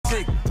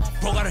sick.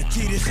 Bro got a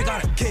key, this shit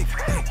got a kick.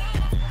 Hey.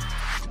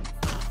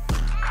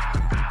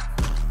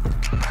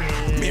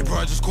 Me and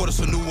bro just caught us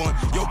a new one.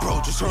 Yo,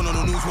 bro, just turn on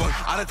the news one.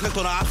 I done clicked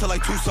on the option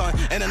like Tucson.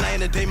 And the night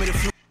and the day made a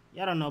few.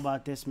 Y'all don't know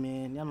about this,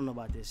 man. Y'all don't know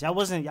about this. Y'all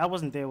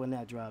wasn't there when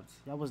that dropped.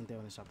 Y'all wasn't there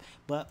when it dropped.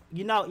 But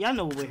you know, y'all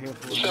know what we're here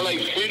for. So like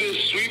freedom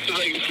sweeps,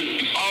 like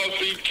all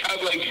three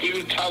cap, like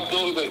freedom top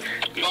those, like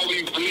all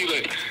we bleed,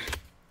 like.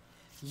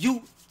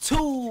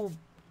 YouTube.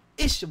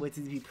 It's your boy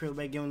TTP Primo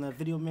back giving that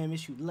video, man. Make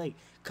sure you like,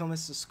 comment,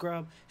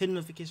 subscribe, hit the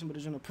notification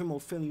button on the Primo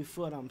film. You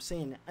feel what I'm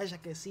saying? As you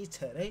can see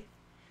today,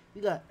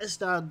 we got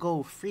Sdot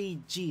Go Free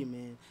G,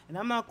 man. And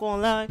I'm not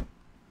gonna lie,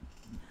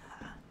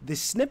 the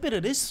snippet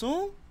of this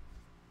song,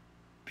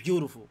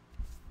 beautiful.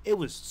 It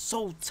was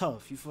so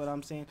tough. You feel what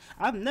I'm saying?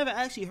 I've never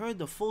actually heard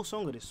the full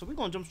song of this, so we're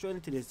gonna jump straight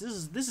into this.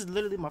 This is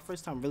literally my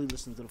first time really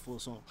listening to the full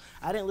song.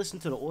 I didn't listen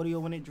to the audio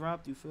when it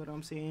dropped. You feel what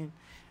I'm saying?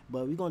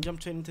 But we're gonna jump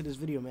straight into this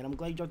video, man. I'm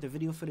glad he dropped the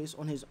video for this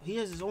on his. He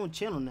has his own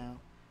channel now.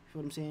 You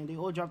feel what I'm saying? They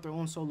all drop their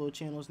own solo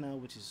channels now,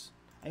 which is,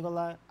 I ain't gonna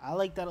lie, I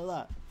like that a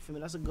lot. You feel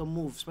me? That's a good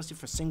move, especially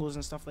for singles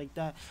and stuff like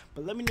that.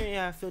 But let me know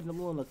how I feel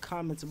below in the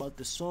comments about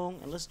the song,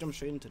 and let's jump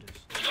straight into this.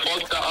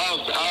 Fuck the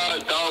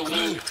outside, dog.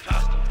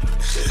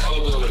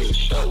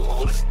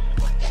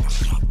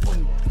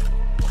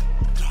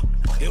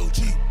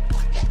 LG.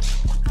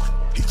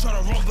 He try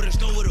to run, but there's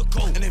nowhere to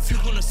go. And if you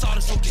gonna start,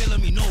 it's okay,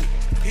 let me know.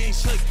 He ain't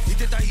slick, he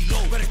did that, he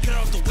low. Better get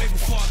out the way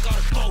before I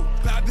gotta throw.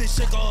 Bad bitch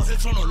shake all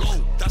hits on the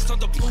low. That's not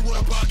the blue with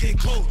a bra getting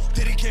cold.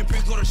 Did he can't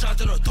bring, got a shot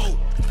to the throat.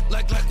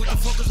 Like what the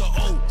fuck is a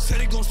O?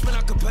 Said he gon' spin,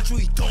 I can bet you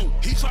he don't.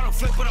 He try to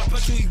flip, but I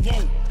bet you he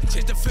won't.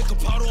 Take the fake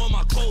powder on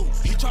my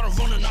clothes. He try to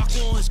run and knock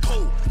on his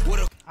coat.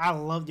 I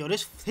love, yo,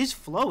 his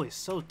flow is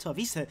so tough.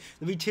 He said,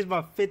 let me change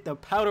my fit, the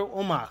powder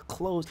on my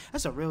clothes.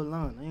 That's a real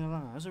line. I ain't gonna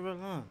lie. That's a real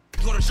line.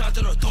 Got a shot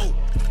to the throat.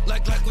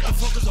 Like what the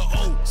fuck is a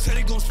O? Said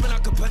he gon' spin, I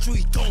can bet you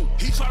he don't.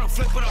 He try to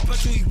flip, but I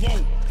bet you he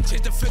won't.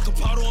 Take the fake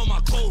powder on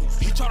my clothes.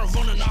 He try to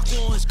run and knock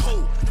on his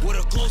coat. Where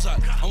the clothes at?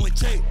 I'm with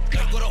Jay.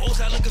 Like where the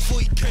O's at looking for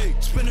EK.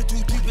 Spinning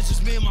too deep, it's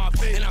just me and my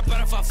pay. And I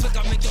bet if I flick,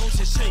 I make the whole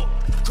shit shake.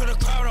 Cut a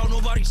crowd out,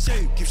 nobody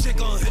say. Keep shake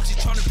on hips, he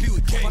tryna be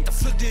with K. About to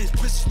flick this,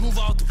 bitches move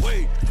out the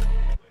way.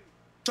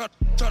 Try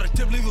to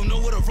tip, leave him know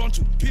where to run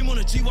to. Beam on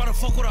the G, why the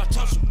fuck would I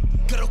touch you?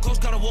 Get a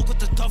coast, gotta walk with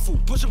the duffel.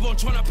 Push up on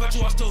trying to bet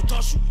you, I still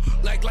touch you.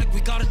 Like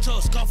we got into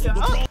a scuffle. Yeah,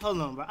 hold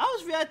on, bro. I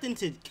was reacting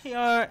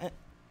to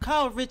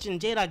Kyle Rich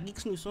and J-Dot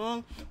Geek's new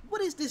song.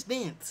 What is this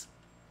dance?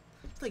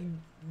 It's like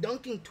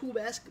dunking two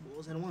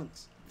basketballs at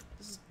once.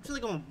 I feel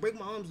like I'm gonna break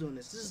my arms doing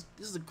this.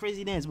 This is a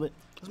crazy dance, but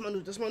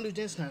that's my new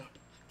dance now.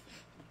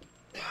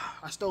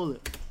 I stole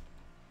it.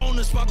 On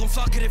the spot, gon'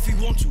 fuck it if he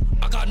want to.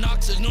 I got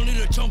knocks, there's no need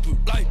to jump you.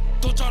 Like,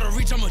 don't try to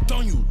reach, I'ma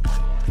done you.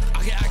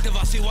 I get active,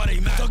 I see why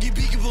they mad. Dougie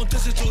B, keep on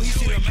distance till he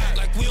see the mad.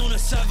 Like, we on the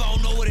 7, I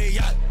don't know where they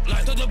at.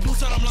 Like, the blue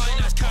side, I'm lying,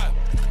 that's cap.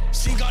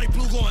 Seen Gotti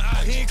Blue going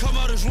act. He ain't come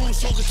out his room,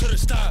 soaking to the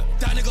stab.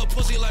 That nigga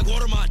pussy like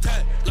water my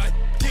tat. Like,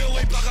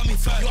 DOA block got me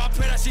fat. Yo, I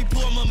pray that she blue,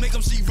 I'ma make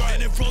him see right.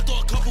 And then bro throw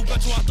a couple,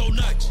 bet you I throw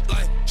next.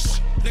 Like,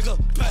 shh, nigga,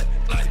 bet.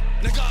 Like,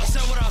 nigga, I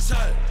said what I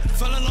said.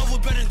 Fell in love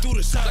with betting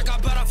through the side. Like, I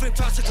bet I fit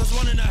faster, cause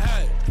one in the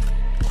head.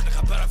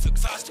 I bet I feel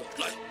faster,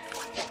 like.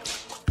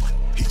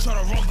 He try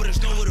to run, but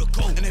there's nowhere to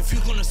go. And if you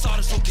gonna start,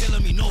 it's okay,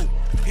 let me know.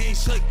 He ain't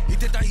slick, he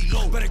did that, he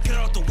low. Better get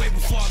out the way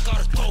before I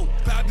gotta throw.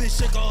 Bad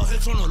bitch shake all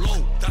hits on the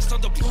low. That's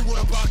not the blue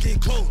with a bra getting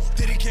close.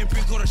 Did he can't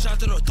bring, got a shot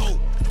to the throat.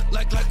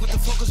 Like what the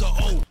fuck is a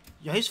O?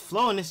 Yo, his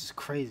flow in this is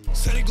crazy.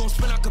 Said he gon'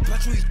 spin, I can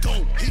bet you he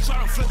don't. He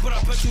try to flip, but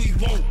I bet you he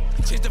won't.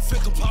 Take the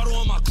fake powder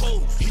on my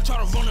clothes. He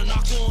try to run and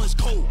knock on his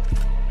coat.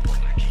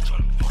 Like he try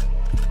to.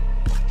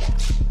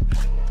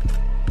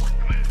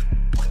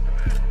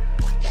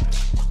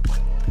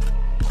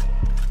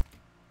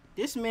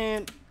 This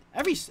man,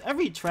 every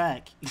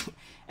track,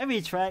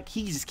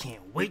 he just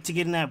can't wait to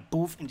get in that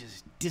booth and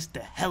just diss the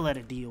hell out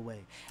of DOA.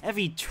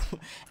 Every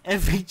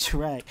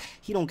track,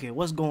 he don't care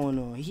what's going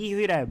on. He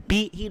hear that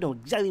beat, he know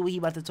exactly what he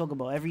about to talk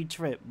about every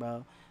trip,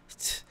 bro.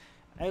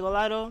 I ain't gonna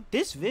lie though,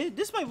 this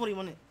might be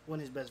one of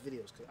his best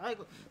videos. Cause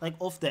like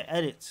off the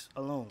edits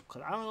alone.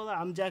 Cause I don't gonna lie,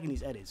 I'm jacking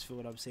these edits. Feel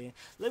what I'm saying?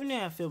 Let me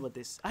know how I feel about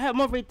this. I'm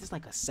gonna rate this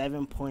like a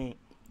 7 point.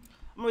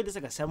 I'm gonna rate this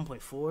like a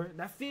 7.4.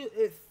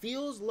 It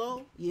feels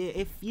low. Yeah,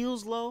 it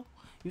feels low.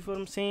 You feel what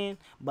I'm saying?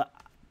 But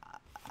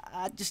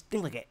I just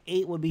think like an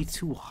 8 would be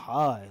too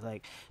high.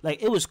 Like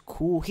it was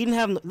cool. He didn't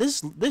have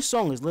this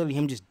song is literally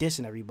him just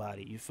dissing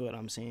everybody. You feel what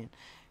I'm saying?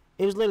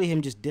 It was literally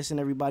him just dissing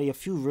everybody. A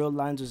few real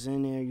lines was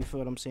in there. You feel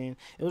what I'm saying?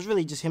 It was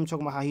really just him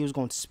talking about how he was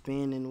going to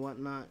spin and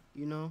whatnot.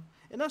 You know?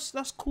 And that's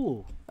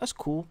cool. That's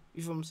cool.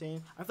 You feel what I'm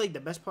saying? I feel like the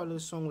best part of the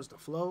song was the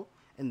flow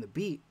and the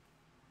beat.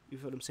 You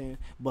feel what I'm saying?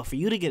 But for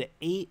you to get an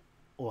 8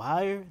 or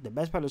higher, the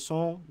best part of the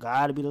song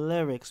gotta be the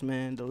lyrics,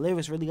 man. The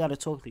lyrics really gotta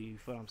talk to you. You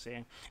feel what I'm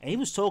saying? And he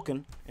was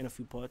talking in a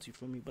few parts. You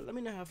feel me? But let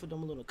me know how I feel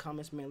down below in the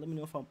comments, man. Let me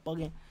know if I'm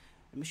bugging.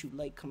 And make sure you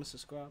like, comment,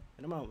 subscribe,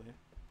 and I'm out, man.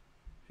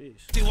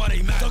 Peace. See why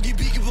they mad. Dougie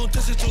B keep on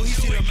distance till he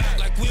see the mad.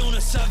 Like we on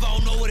the 7, I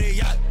don't know where they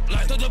at.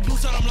 Like the blue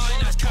side, I'm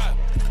lying, that's cap.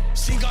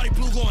 Seen Gotti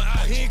Blue going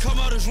act. He ain't come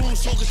out his room,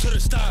 soaking to the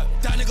stab.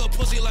 That nigga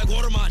pussy like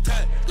water my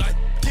tat. Like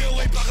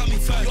DOA block got me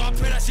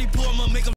she pull, I'ma make 'em